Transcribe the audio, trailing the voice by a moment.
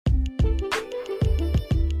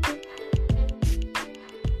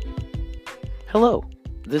Hello,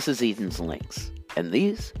 this is Eden's Links, and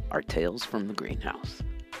these are Tales from the Greenhouse.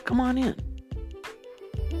 Come on in.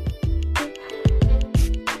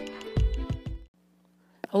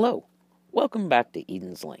 Hello, welcome back to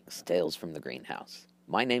Eden's Links, Tales from the Greenhouse.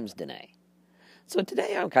 My name's Danae. So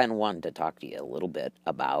today I kind of wanted to talk to you a little bit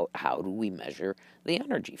about how do we measure the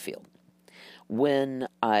energy field. When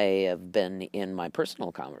I have been in my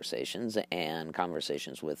personal conversations and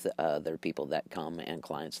conversations with other people that come and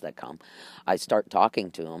clients that come, I start talking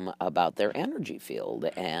to them about their energy field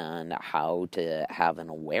and how to have an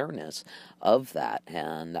awareness of that.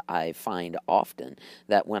 And I find often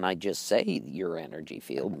that when I just say your energy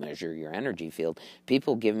field, measure your energy field,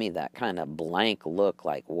 people give me that kind of blank look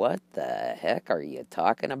like, what the heck are you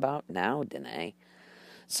talking about now, Danae?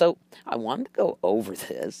 So I wanted to go over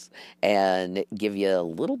this and give you a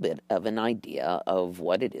little bit of an idea of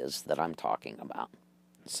what it is that I'm talking about.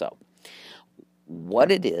 So what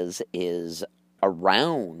it is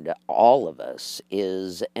around all of us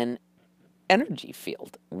is an energy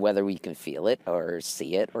field, whether we can feel it or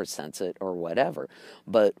see it or sense it or whatever.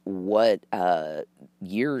 But what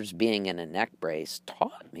years being in a neck brace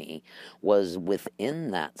taught me was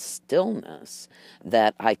within that stillness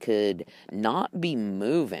that I could not be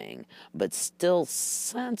moving, but still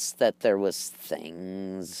sense that there was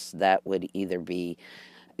things that would either be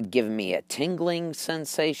giving me a tingling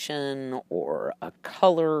sensation or a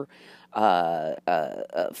color,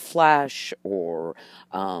 a flash, or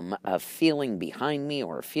a feeling behind me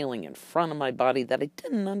or a feeling in front of my body that I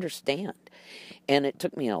didn't understand. And it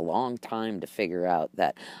took me a long time to figure out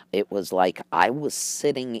that it was like I was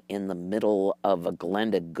sitting in the middle of a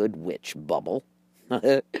Glenda Good Witch bubble.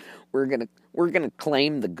 We're gonna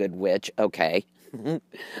claim the Good Witch, okay?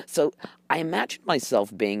 So I imagined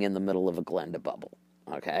myself being in the middle of a Glenda bubble.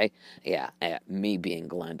 Okay, yeah, me being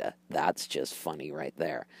Glenda, that's just funny right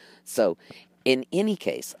there. So, in any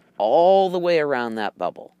case, all the way around that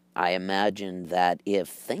bubble, I imagined that if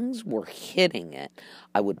things were hitting it,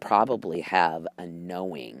 I would probably have a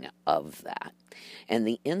knowing of that. And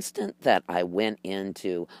the instant that I went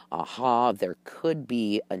into, there could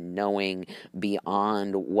be a knowing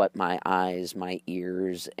beyond what my eyes, my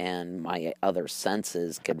ears, and my other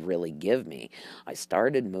senses could really give me, I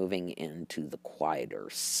started moving into the quieter,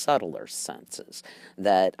 subtler senses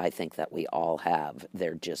that I think that we all have.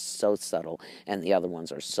 They're just so subtle, and the other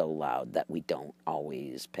ones are so loud that we don't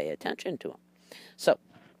always pay attention to them. So,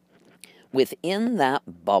 within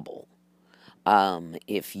that bubble,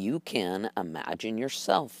 if you can imagine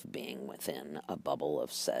yourself being within a bubble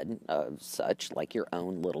of such, like your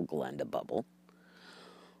own little Glenda bubble,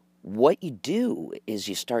 what you do is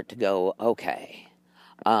you start to go, okay,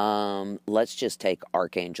 let's just take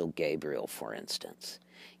Archangel Gabriel, for instance.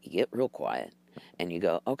 You get real quiet and you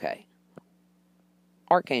go, okay,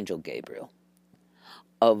 Archangel Gabriel,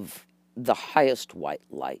 of the highest white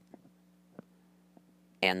light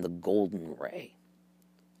and the golden ray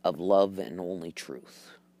of love and only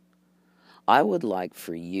truth, I would like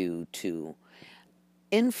for you to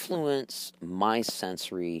influence my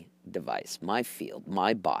sensory device, my field,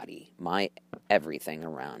 my body, my everything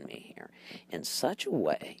around me here in such a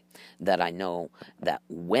way that I know that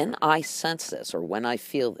when I sense this, or when I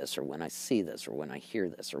feel this, or when I see this, or when I hear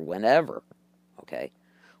this, or whenever, okay,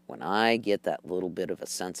 when I get that little bit of a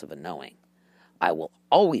sense of a knowing, I will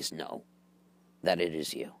always know that it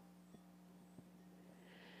is you.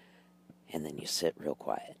 And then you sit real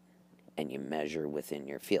quiet and you measure within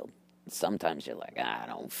your field. Sometimes you're like, I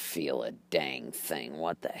don't feel a dang thing.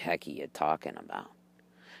 What the heck are you talking about?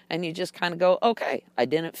 And you just kind of go, okay, I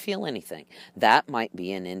didn't feel anything. That might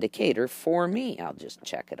be an indicator for me. I'll just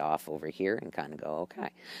check it off over here and kind of go,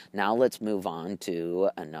 okay. Now let's move on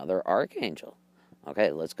to another archangel.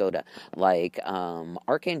 Okay, let's go to, like,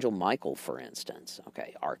 Archangel Michael, for instance.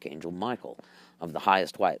 Okay, Archangel Michael, of the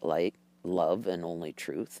highest white light, love and only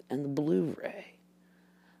truth, and the blue ray.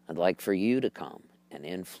 I'd like for you to come and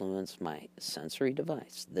influence my sensory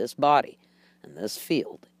device, this body and this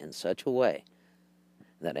field, in such a way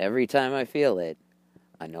that every time I feel it,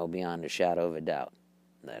 I know beyond a shadow of a doubt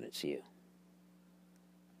that it's you.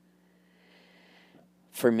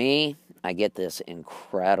 For me, I get this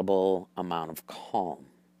incredible amount of calm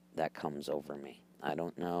that comes over me. I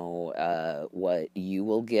don't know what you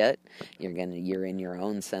will get. You're in your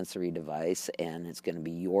own sensory device, and it's going to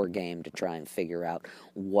be your game to try and figure out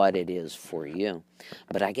what it is for you.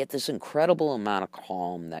 But I get this incredible amount of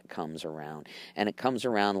calm that comes around, and it comes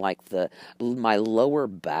around like my lower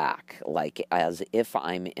back, like as if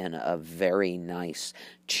I'm in a very nice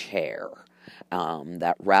chair.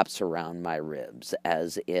 that wraps around my ribs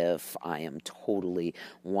as if I am totally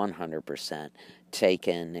 100%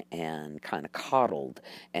 taken and kind of coddled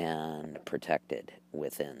and protected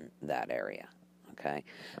within that area. Okay,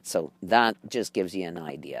 so that just gives you an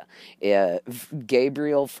idea.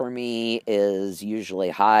 Gabriel for me is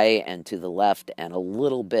usually high and to the left and a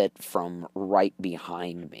little bit from right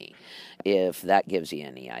behind me, if that gives you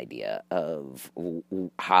any idea of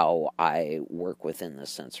how I work within the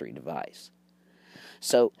sensory device.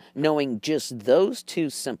 So knowing just those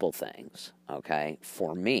two simple things, okay,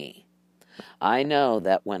 for me, I know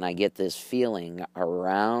that when I get this feeling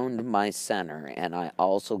around my center and I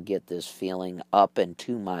also get this feeling up and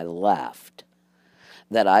to my left,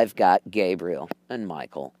 that I've got Gabriel and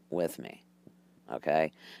Michael with me.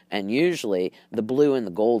 Okay? And usually the blue and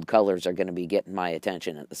the gold colors are going to be getting my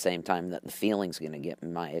attention at the same time that the feeling's going to get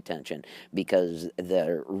my attention, because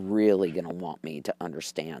they're really going to want me to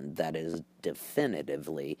understand that is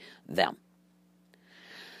definitively them.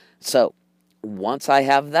 So, once I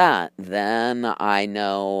have that, then I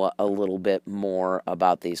know a little bit more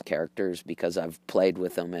about these characters, because I've played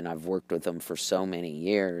with them and I've worked with them for so many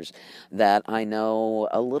years that I know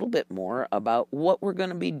a little bit more about what we're going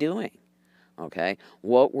to be doing. Okay,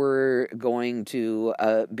 what we're going to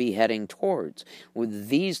be heading towards. With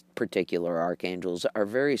these particular archangels are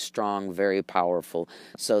very strong, very powerful,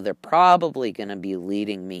 so they're probably going to be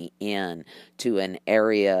leading me in to an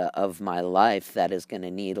area of my life that is going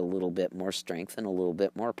to need a little bit more strength and a little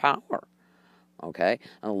bit more power, okay,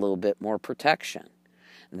 and a little bit more protection.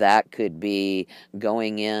 That could be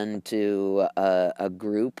going into a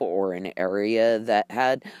group or an area that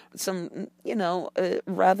had some,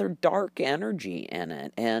 rather dark energy in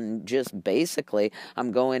it. And just basically,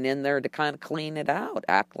 I'm going in there to kind of clean it out,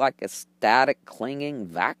 act like a static clinging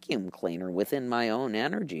vacuum cleaner within my own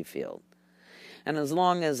energy field. And as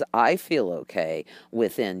long as I feel okay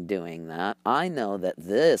within doing that, I know that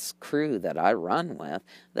this crew that I run with,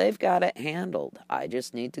 they've got it handled. I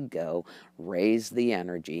just need to go raise the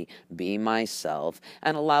energy, be myself,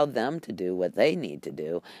 and allow them to do what they need to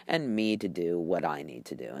do and me to do what I need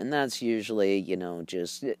to do. And that's usually,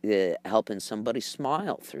 just helping somebody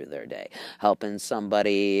smile through their day, helping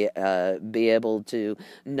somebody be able to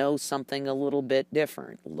know something a little bit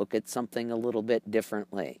different, look at something a little bit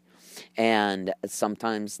differently. And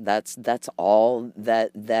sometimes that's all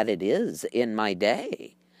that it is in my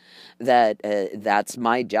day. That's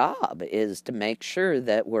my job, is to make sure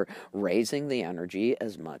that we're raising the energy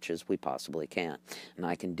as much as we possibly can. And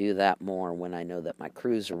I can do that more when I know that my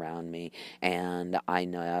crew's around me and I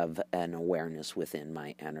have an awareness within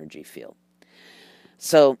my energy field.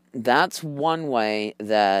 So that's one way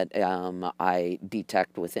that I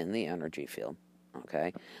detect within the energy field.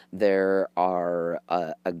 Okay, there are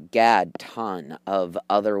a gad ton of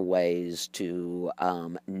other ways to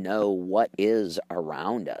know what is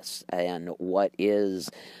around us and what is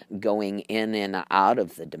going in and out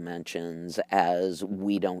of the dimensions as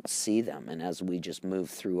we don't see them and as we just move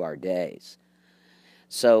through our days.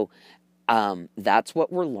 So that's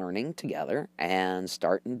what we're learning together and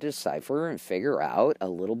starting to decipher and figure out a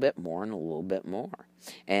little bit more and a little bit more.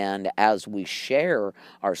 And as we share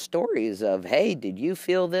our stories of, hey, did you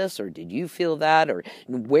feel this or did you feel that, or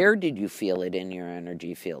where did you feel it in your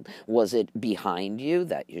energy field? Was it behind you?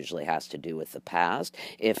 That usually has to do with the past.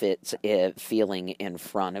 If it's feeling in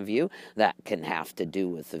front of you, that can have to do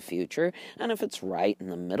with the future. And if it's right in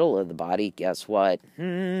the middle of the body, guess what?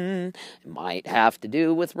 It might have to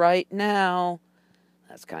do with right now.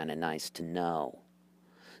 That's kind of nice to know.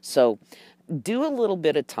 So do a little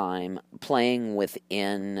bit of time playing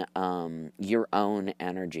within your own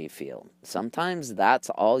energy field. Sometimes that's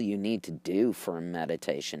all you need to do for a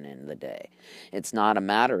meditation in the day. It's not a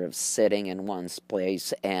matter of sitting in one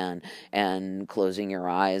place and closing your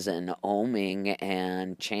eyes and oming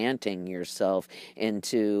and chanting yourself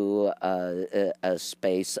into a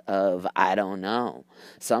space of, I don't know.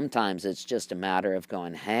 Sometimes it's just a matter of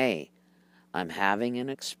going, hey, I'm having an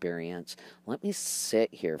experience. Let me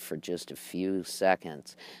sit here for just a few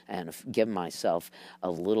seconds and give myself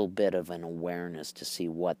a little bit of an awareness to see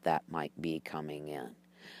what that might be coming in.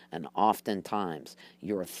 And oftentimes,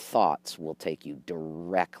 your thoughts will take you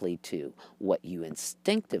directly to what you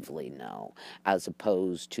instinctively know, as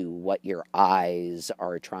opposed to what your eyes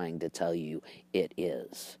are trying to tell you it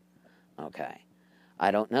is. Okay. I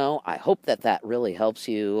don't know. I hope that that really helps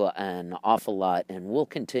you an awful lot, and we'll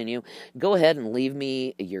continue. Go ahead and leave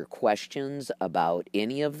me your questions about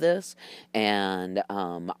any of this, and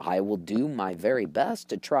I will do my very best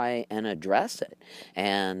to try and address it,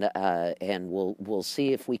 and we'll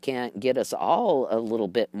see if we can't get us all a little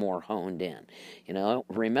bit more honed in. You know,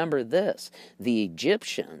 remember this: the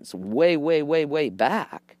Egyptians, way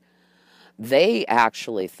back, they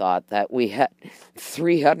actually thought that we had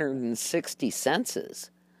 360 senses,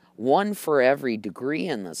 one for every degree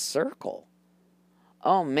in the circle.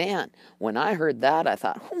 Oh man, when I heard that, I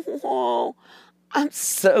thought, whoa, I'm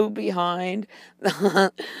so behind.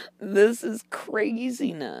 This is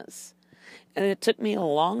craziness. And it took me a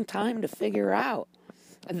long time to figure out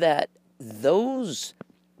that those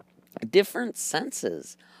different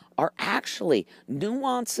senses are actually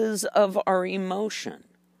nuances of our emotion,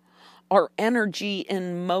 our energy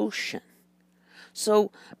in motion.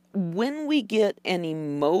 So when we get an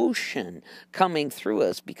emotion coming through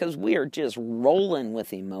us, because we are just rolling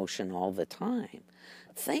with emotion all the time,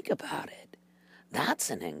 think about it. That's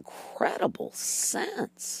an incredible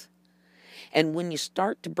sense. And when you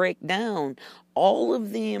start to break down all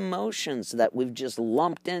of the emotions that we've just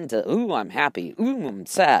lumped into, ooh, I'm happy, ooh, I'm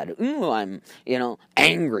sad, ooh, I'm,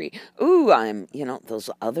 angry, ooh, I'm, those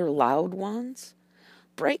other loud ones,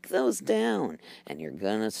 break those down, and you're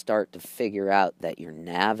going to start to figure out that you're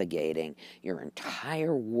navigating your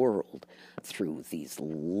entire world through these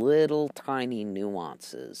little tiny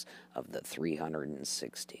nuances of the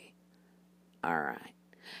 360. All right.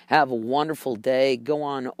 Have a wonderful day. Go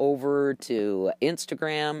on over to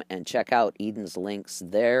Instagram and check out Eden's Links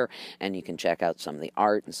there. And you can check out some of the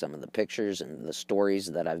art and some of the pictures and the stories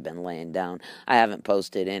that I've been laying down. I haven't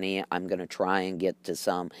posted any. I'm going to try and get to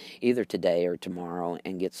some either today or tomorrow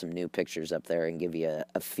and get some new pictures up there and give you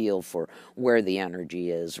a feel for where the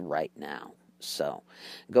energy is right now. So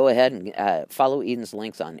go ahead and follow Eden's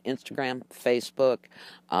Links on Instagram, Facebook.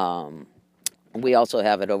 We also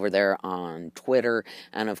have it over there on Twitter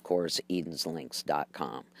and, of course,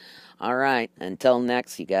 edenslinks.com. All right, until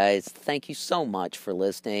next, you guys, thank you so much for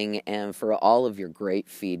listening and for all of your great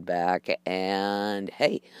feedback. And,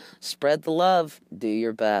 hey, spread the love. Do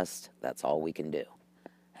your best. That's all we can do.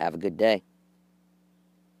 Have a good day.